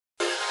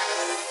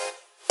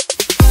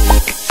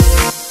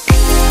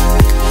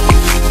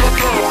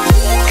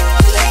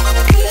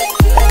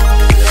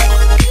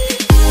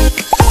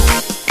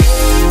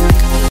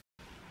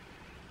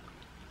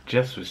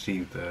just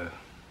received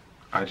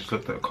I just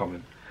looked at a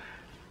comment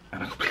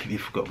and I completely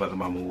forgot about the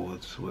Mum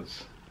Awards.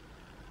 Was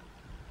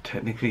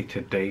technically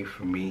today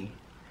for me,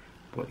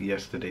 but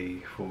yesterday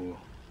for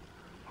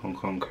Hong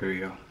Kong,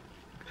 Korea.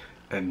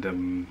 And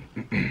I'm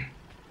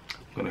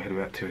gonna head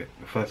back to it.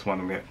 The first one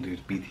I'm reacting to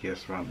is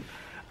BTS Run.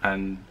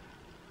 And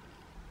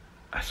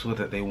I saw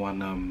that they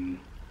won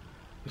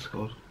what's it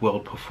called?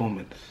 World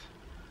Performance.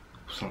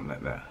 Something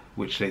like that.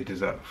 Which they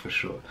deserve for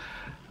sure.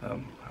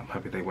 I'm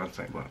happy they won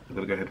something, but I'm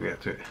gonna go ahead and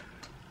react to it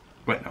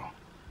right now.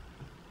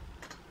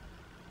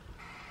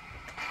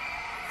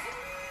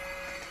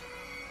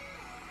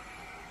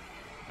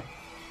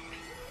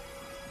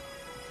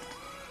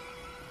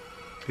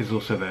 There's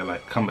also their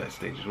like comeback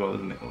stage as well,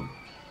 isn't it?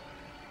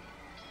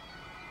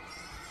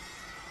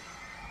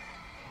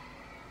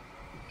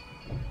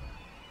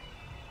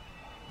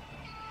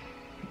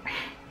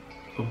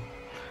 Oh.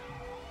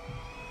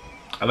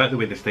 I like the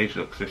way the stage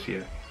looks this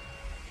year.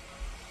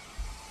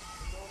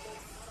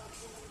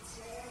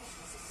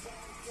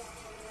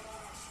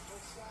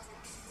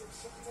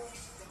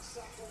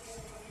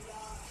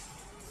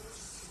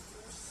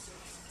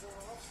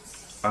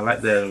 I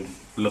like their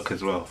look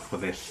as well for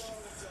this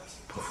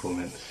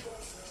performance.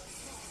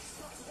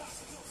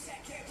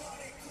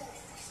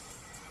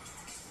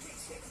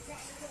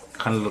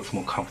 Kind of looks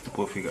more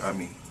comfortable, if you get what I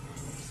mean.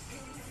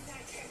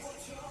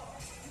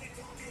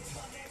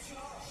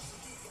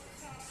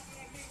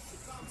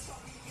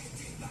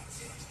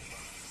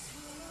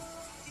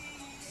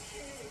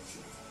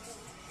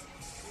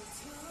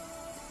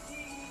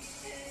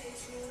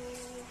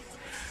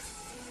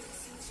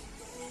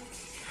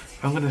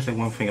 I'm gonna say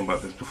one thing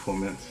about this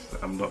performance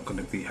that I'm not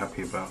gonna be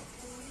happy about.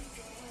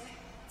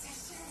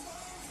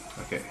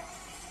 Okay.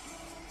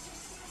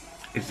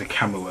 It's the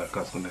camera work,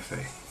 I was gonna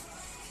say.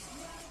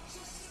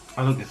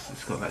 Oh look,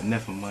 it's got like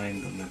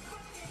Nevermind on it.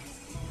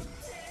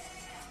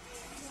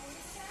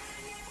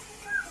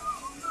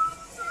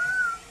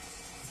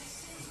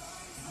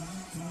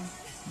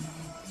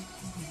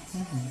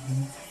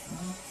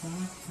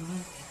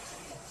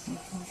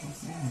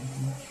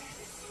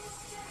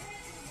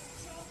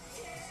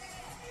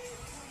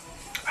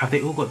 Have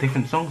they all got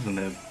different songs in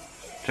their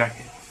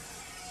jacket?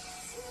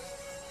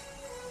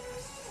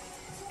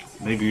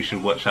 Maybe we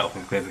should watch out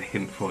if there's a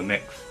hint for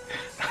next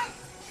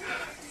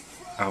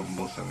album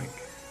or something.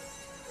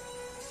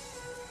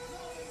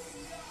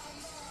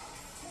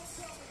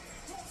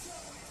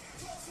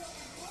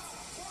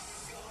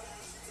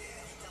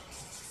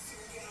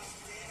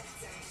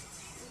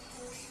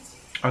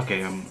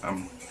 Okay,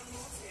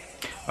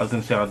 I was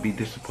gonna say I'd be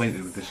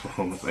disappointed with this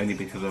performance only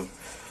because of,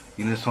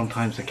 you know,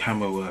 sometimes the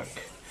camera work,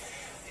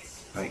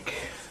 like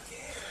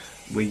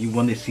where you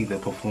want to see the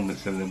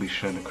performance and then we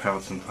show the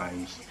crowd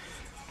sometimes,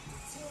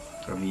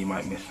 and you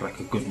might miss like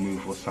a good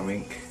move or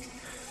something.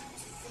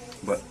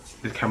 But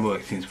this camera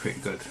work seems pretty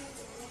good.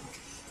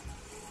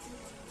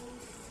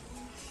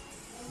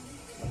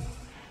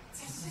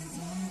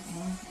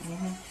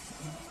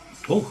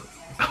 Oh,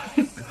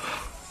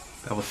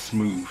 that was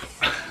smooth.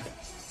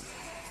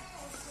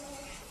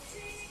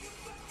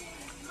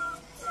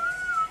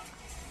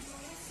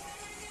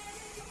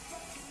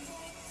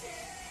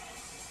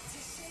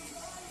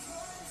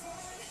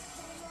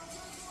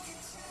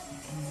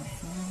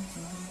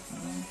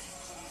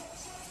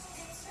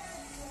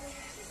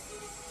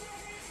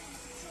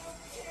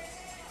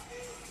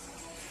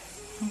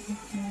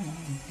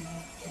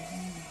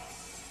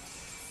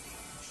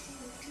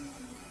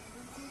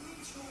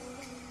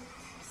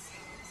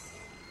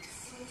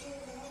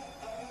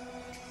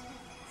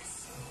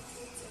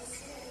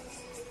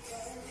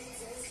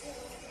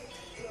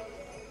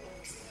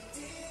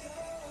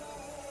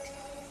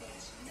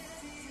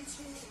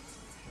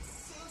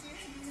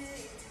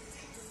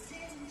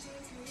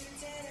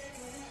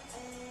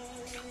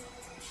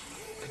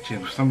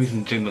 For some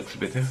reason Jin looks a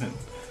bit different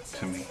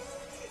to me.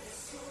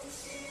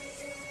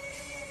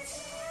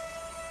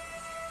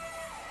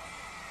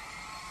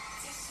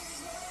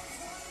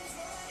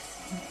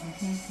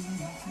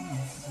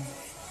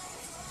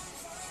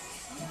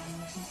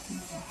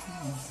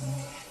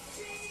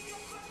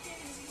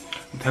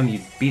 I'm telling you,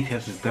 BTS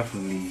has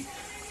definitely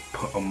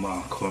put a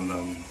mark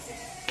on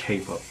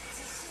K-pop.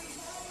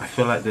 I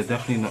feel like they're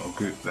definitely not a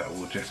group that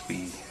will just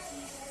be,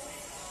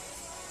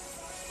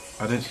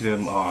 I don't see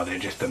them, oh, they're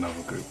just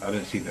another group. I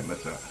don't see them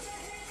as that.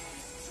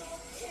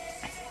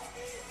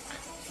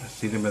 I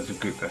see them as a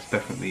group that's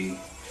definitely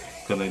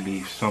gonna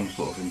leave some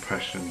sort of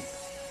impression,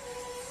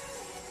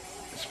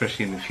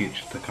 especially in the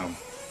future to come.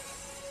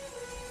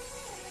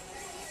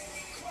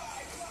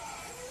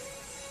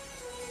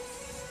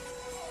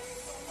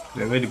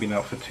 They've already been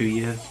out for 2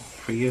 years,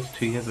 3 years,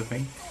 2 years I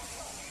think.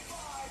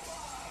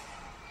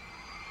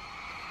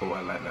 Oh,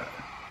 I like that.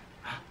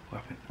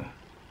 What happened?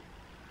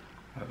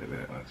 I did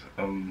it.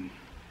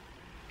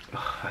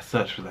 I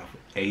searched for that for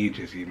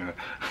ages, you know,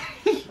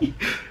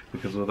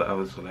 because all the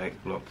others were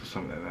like blocked or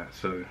something like that.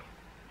 So,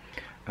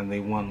 and they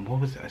won.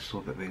 What was it? I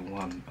saw that they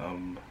won.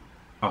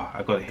 Oh,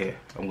 I got it here.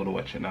 I'm gonna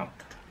watch it now.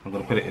 I'm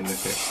gonna put it in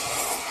this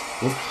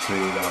here. Oops,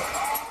 really loud.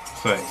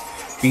 Sorry.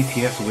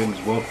 BTS wins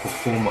World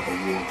Performer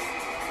Award.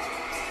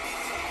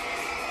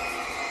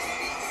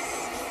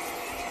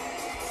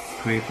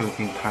 Korea,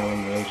 Philippines,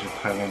 Thailand, Malaysia,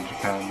 Thailand,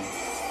 Japan,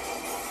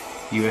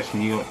 US,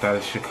 New York,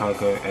 Dallas,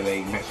 Chicago,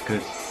 LA, Mexico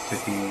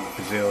City,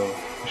 Brazil,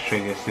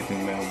 Australia, Sydney,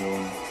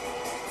 Melbourne.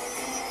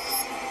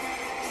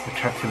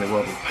 Attracting the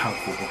world with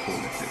powerful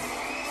performances.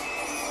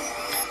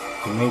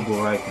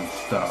 Global rising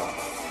star.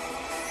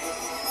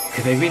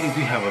 Because they really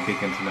do have a big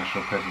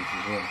international presence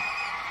as well.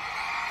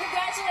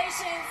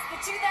 Congratulations, the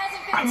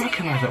 2015 I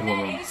recognize that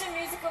woman. Asian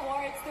Music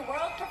Awards. The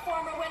World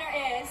Performer winner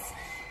is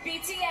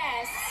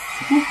BTS.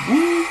 Woo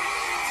woo.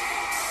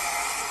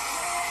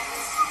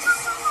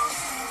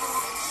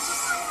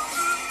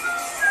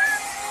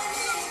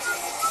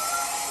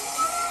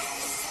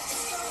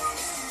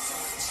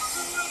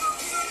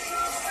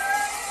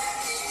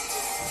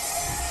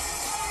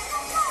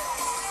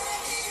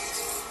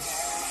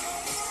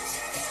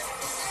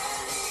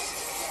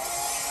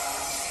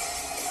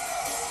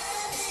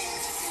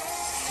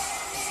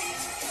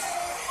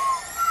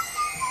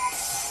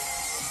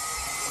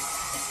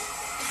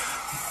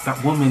 That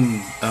woman,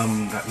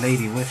 that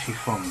lady, where's she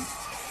from?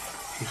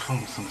 She's from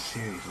some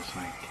series or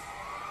something.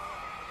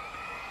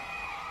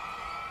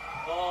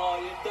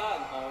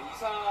 일단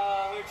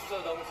이상을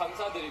주셔서 너무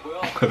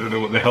감사드리고요. I don't know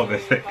what the hell they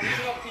say.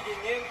 강수영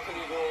PD님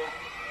그리고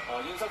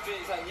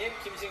윤석준 이사님,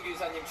 김신규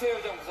이사님,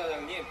 최효정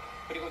부사장님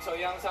그리고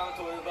저희 항상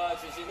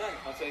돌봐주시는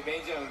저희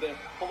매니저 형들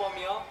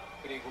호범이 형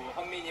그리고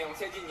현민이 형,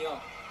 세진이 형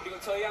그리고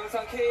저희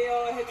항상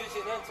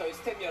케어해주시는 저희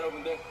스태프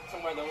여러분들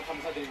정말 너무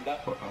감사드립니다.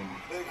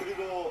 네,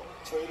 그리고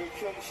저희를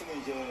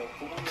키워주시는 이제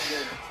부모님들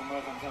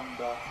정말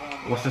감사합니다.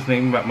 What's his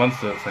name? That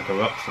monster? It's like a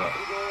rock star.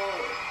 그리고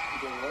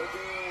이제 월드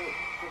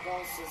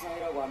퍼포먼스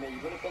상이라고 하면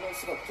이분을 빼놓을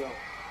수가 없죠.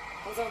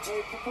 항상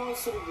저희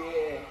퍼포먼스를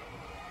위해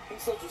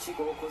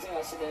힘써주시고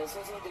고생하시는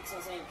손성득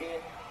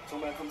선생님께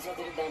정말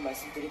감사드린다는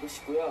말씀 드리고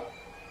싶고요.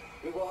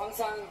 그리고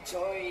항상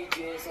저희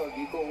뒤에서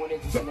믿고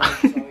응원해주시는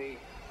저희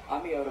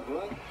아미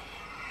여러분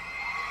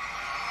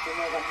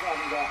정말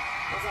감사합니다.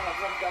 항상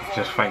감사합니다.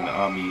 Just thank the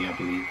army, I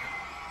believe.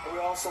 We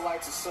also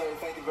like to say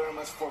thank you very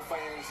much for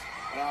fans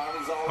and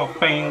armies all Oh, over the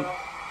fans. world.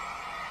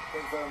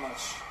 Thank you very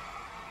much.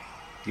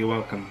 You're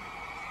welcome.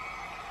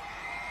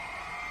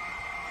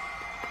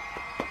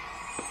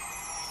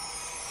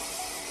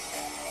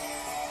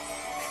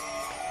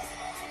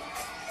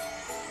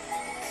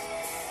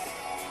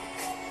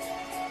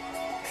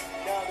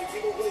 Now to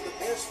give away the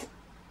best.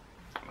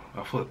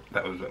 I thought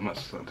that was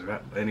much to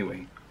rap, but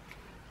anyway,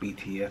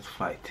 BTS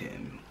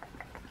fighting.